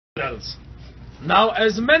infidels. Now,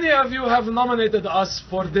 as many of you have nominated us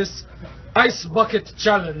for this Ice Bucket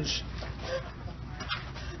Challenge,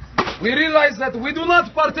 we realize that we do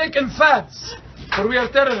not partake in fads, for we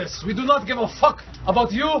are terrorists. We do not give a fuck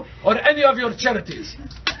about you or any of your charities.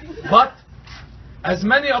 But, as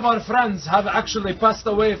many of our friends have actually passed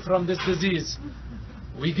away from this disease,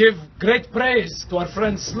 we give great praise to our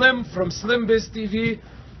friend Slim from Slim Biz TV,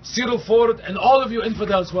 Cyril Ford, and all of you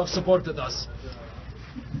infidels who have supported us.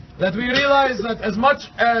 That we realize that as much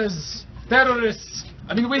as terrorists,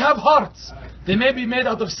 I mean, we have hearts. They may be made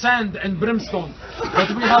out of sand and brimstone,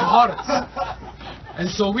 but we have hearts. And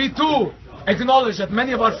so we too acknowledge that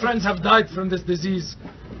many of our friends have died from this disease,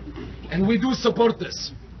 and we do support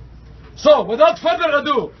this. So, without further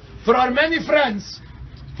ado, for our many friends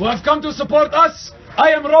who have come to support us,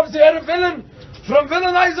 I am Rob the Air Villain from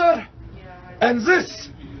Villainizer, and this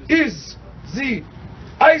is the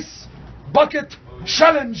Ice Bucket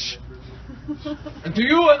Challenge. And to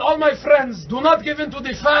you and all my friends, do not give in to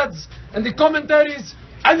the fads and the commentaries.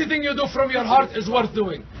 Anything you do from your heart is worth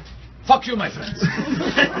doing. Fuck you, my friends.